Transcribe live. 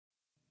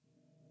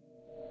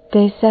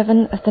Day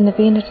 7 of the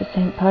Novena to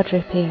St.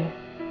 Padre Pio.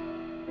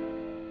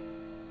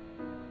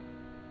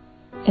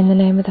 In the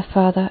name of the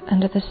Father,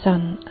 and of the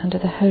Son, and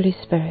of the Holy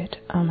Spirit.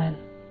 Amen.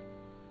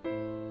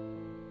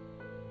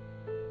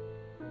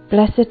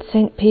 Blessed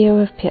St. Pio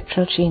of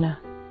Pietrelcina,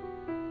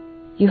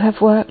 you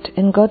have worked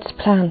in God's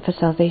plan for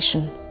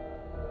salvation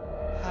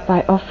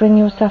by offering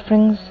your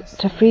sufferings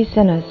to free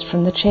sinners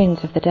from the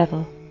chains of the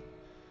devil.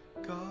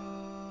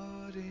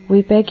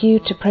 We beg you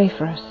to pray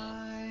for us,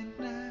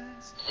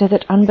 so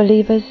that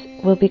unbelievers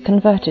will be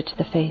converted to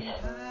the faith,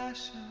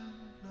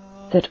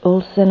 that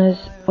all sinners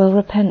will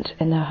repent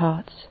in their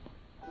hearts,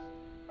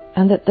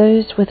 and that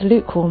those with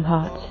lukewarm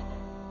hearts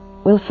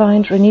will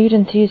find renewed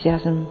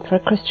enthusiasm for a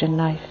Christian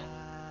life.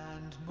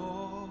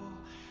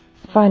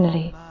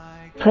 Finally,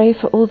 pray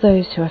for all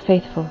those who are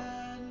faithful,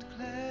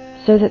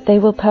 so that they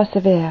will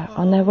persevere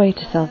on their way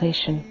to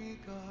salvation.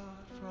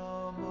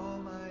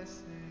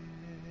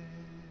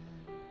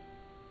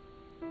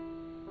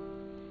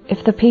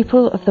 If the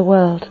people of the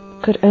world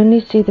could only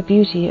see the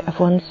beauty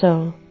of one's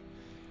soul,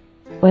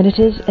 when it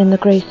is in the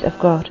grace of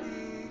God,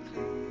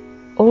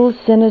 all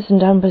sinners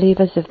and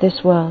unbelievers of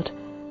this world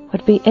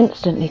would be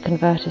instantly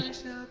converted.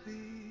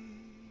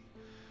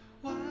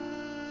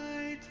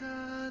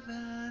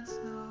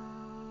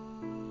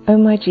 O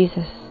my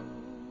Jesus,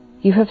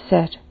 you have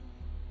said,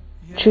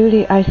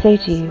 "Truly I say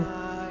to you,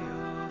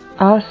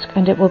 ask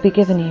and it will be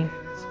given you,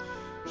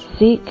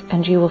 seek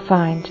and you will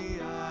find,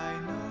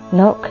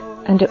 knock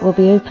and it will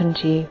be opened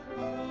to you.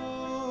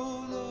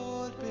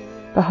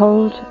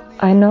 Behold,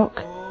 I knock,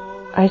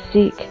 I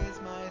seek,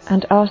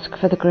 and ask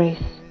for the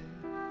grace."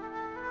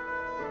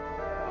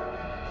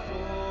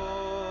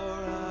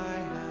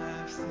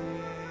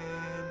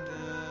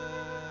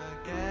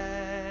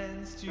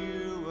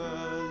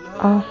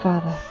 Our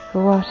Father,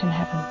 who art in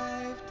heaven,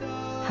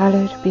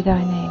 hallowed be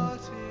thy name.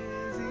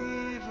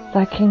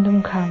 Thy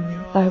kingdom come,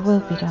 thy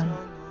will be done,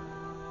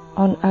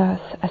 on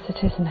earth as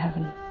it is in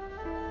heaven.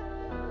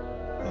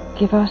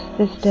 Give us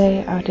this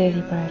day our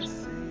daily bread,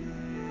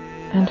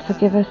 and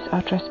forgive us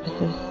our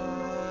trespasses,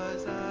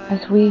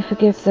 as we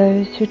forgive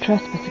those who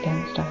trespass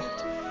against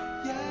us.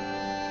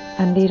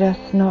 And lead us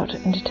not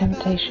into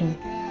temptation,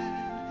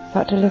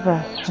 but deliver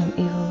us from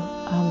evil.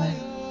 Amen.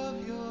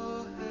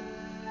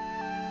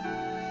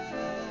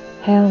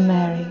 Hail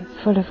Mary,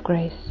 full of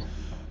grace,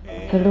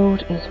 the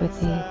Lord is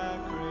with thee.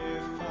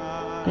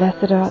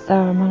 Blessed art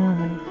thou among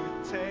women,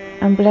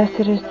 and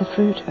blessed is the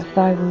fruit of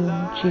thy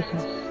womb,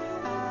 Jesus.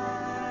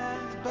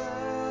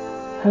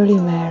 Holy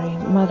Mary,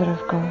 Mother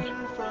of God,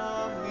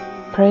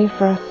 pray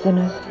for us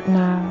sinners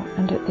now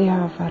and at the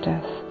hour of our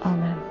death.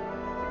 Amen.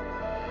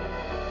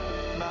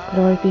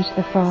 Glory be to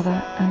the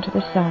Father, and to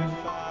the Son,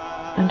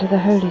 and to the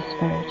Holy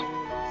Spirit,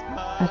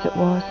 as it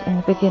was in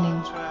the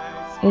beginning,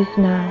 is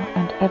now,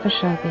 and ever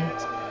shall be,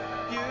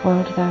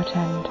 world without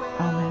end.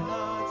 Amen.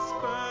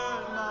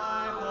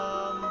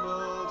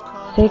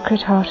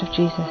 Sacred Heart of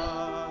Jesus,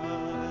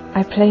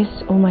 I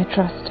place all my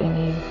trust in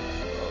you.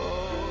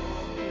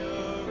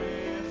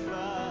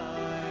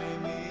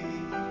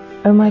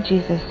 O my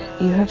Jesus,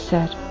 you have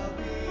said,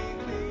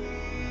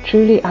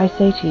 "Truly I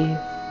say to you,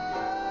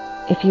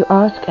 if you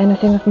ask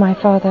anything of my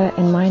Father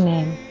in my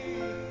name,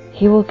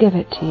 he will give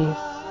it to you.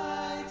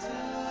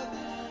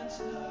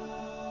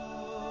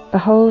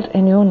 Behold,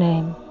 in your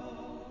name,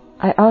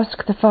 I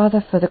ask the Father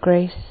for the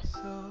grace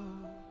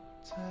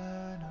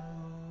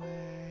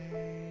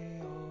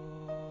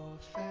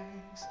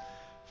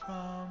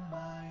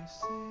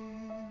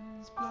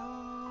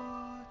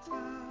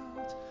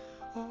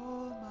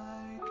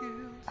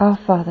Our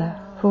Father,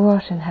 who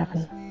art in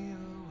heaven,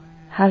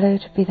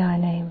 hallowed be thy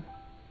name.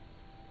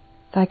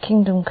 Thy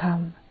kingdom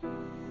come,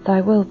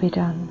 thy will be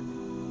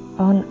done,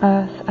 on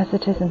earth as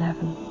it is in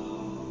heaven.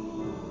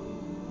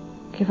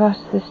 Give us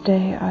this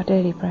day our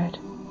daily bread,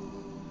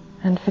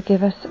 and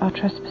forgive us our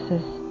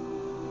trespasses,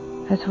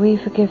 as we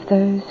forgive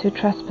those who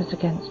trespass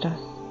against us.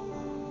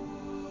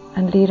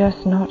 And lead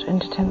us not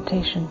into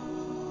temptation,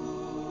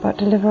 but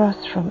deliver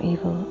us from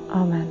evil.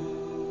 Amen.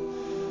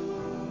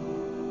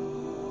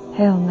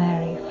 Hail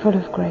Mary, full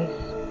of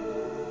grace,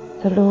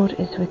 the Lord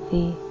is with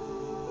thee.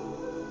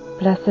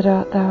 Blessed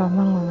art thou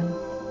among women,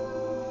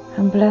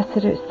 and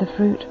blessed is the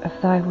fruit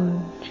of thy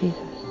womb,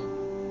 Jesus.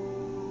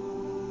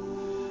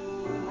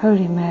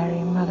 Holy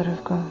Mary, Mother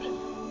of God,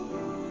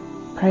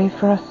 pray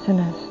for us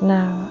sinners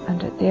now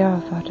and at the hour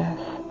of our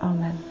death.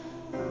 Amen.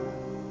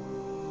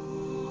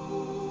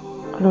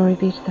 Glory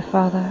be to the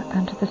Father,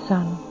 and to the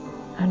Son,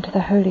 and to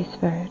the Holy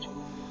Spirit,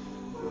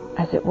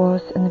 as it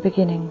was in the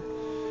beginning,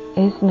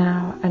 is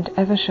now, and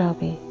ever shall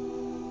be,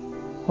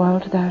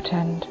 world without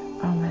end.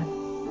 Amen.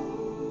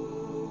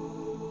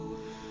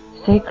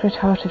 Sacred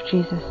Heart of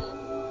Jesus,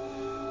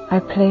 I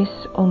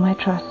place all my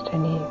trust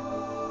in you.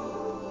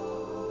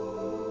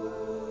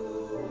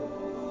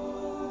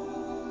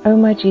 O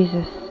my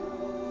Jesus,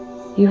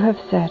 you have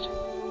said,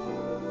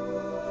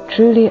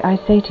 "Truly I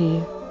say to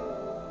you,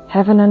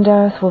 heaven and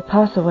earth will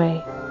pass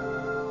away,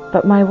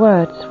 but my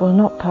words will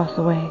not pass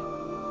away."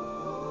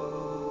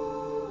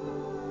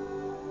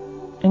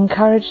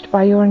 Encouraged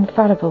by your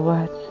infallible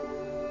words,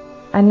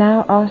 I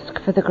now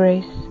ask for the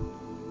grace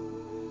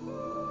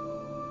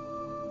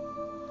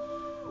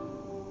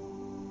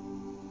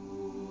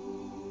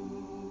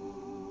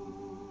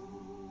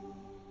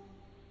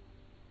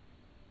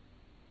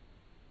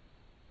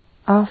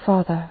Our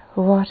Father,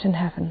 who art in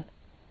heaven,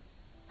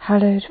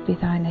 hallowed be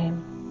thy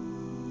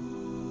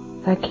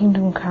name. Thy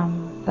kingdom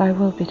come, thy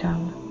will be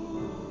done,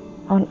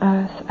 on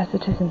earth as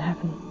it is in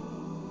heaven.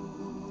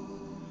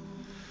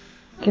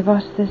 Give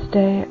us this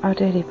day our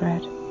daily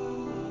bread,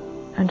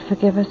 and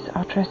forgive us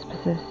our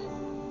trespasses,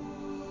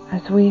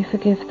 as we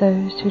forgive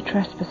those who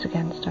trespass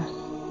against us.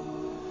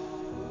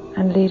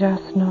 And lead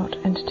us not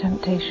into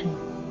temptation,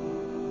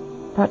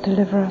 but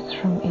deliver us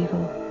from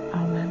evil.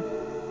 Amen.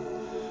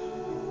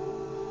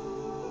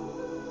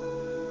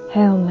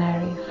 Hail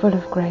Mary, full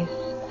of grace,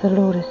 the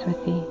Lord is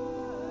with thee.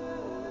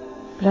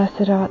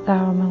 Blessed art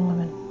thou among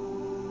women,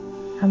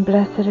 and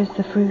blessed is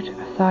the fruit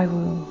of thy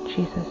womb,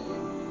 Jesus.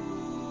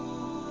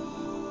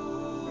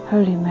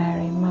 Holy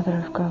Mary,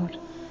 Mother of God,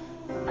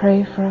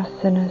 pray for us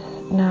sinners,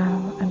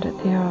 now and at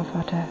the hour of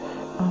our death.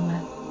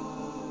 Amen.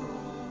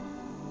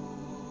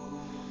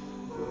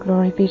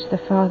 Glory be to the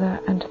Father,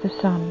 and to the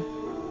Son,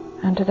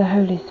 and to the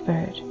Holy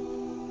Spirit,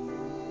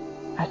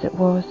 as it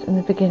was in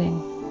the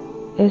beginning,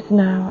 is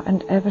now,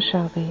 and ever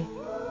shall be,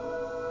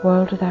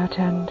 world without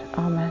end.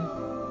 Amen.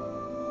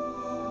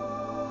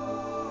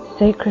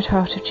 Sacred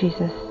Heart of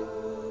Jesus,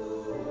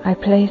 I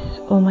place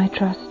all my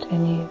trust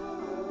in you.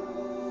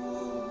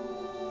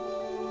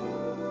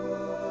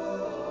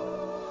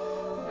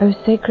 O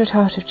Sacred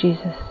Heart of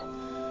Jesus,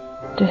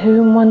 to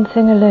whom one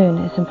thing alone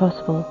is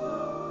impossible,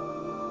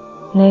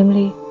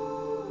 namely,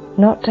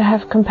 not to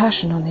have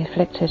compassion on the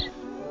afflicted,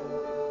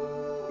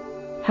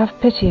 have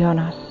pity on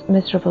us,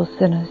 miserable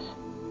sinners,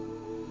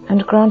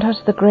 and grant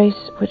us the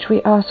grace which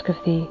we ask of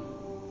thee,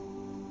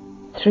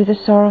 through the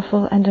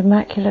sorrowful and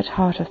immaculate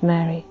heart of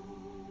Mary,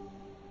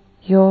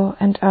 your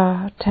and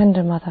our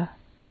tender Mother.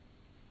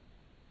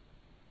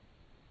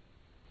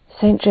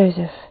 Saint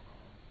Joseph,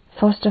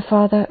 foster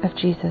father of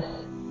Jesus,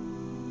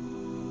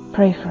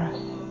 pray for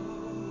us.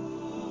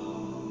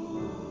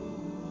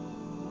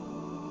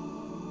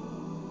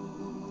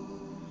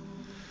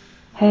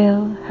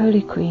 Hail,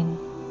 Holy Queen,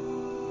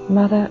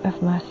 Mother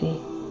of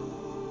Mercy.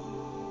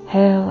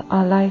 Hail,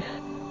 our life,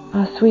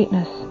 our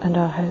sweetness, and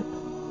our hope.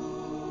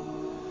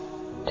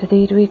 To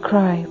thee do we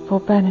cry, poor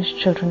banished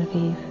children of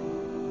Eve.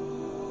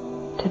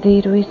 To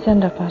thee do we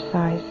send up our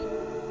sighs,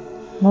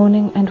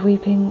 mourning and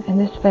weeping in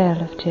this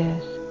vale of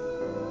tears.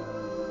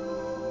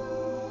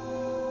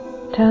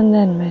 Turn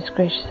then, most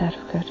gracious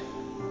Advocate,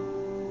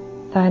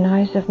 thine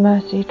eyes of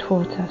mercy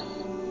towards us,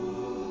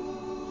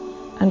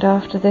 and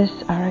after this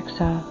our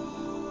exile,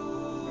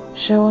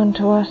 show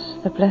unto us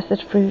the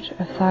blessed fruit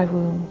of thy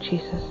womb,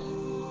 Jesus.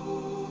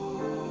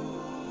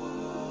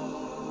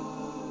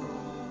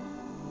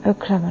 O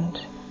clement,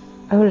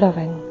 O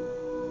loving,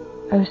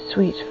 O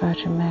sweet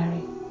Virgin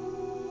Mary,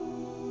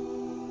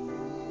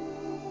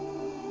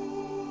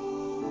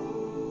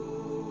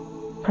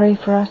 pray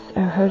for us,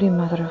 O Holy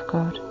Mother of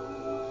God,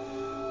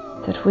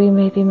 that we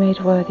may be made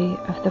worthy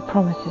of the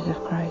promises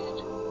of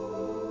Christ.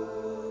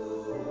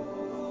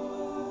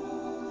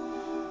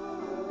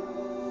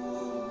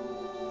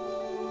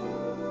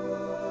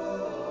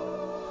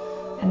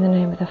 In the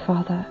name of the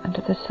Father, and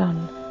of the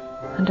Son,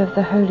 and of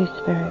the Holy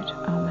Spirit.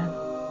 Amen.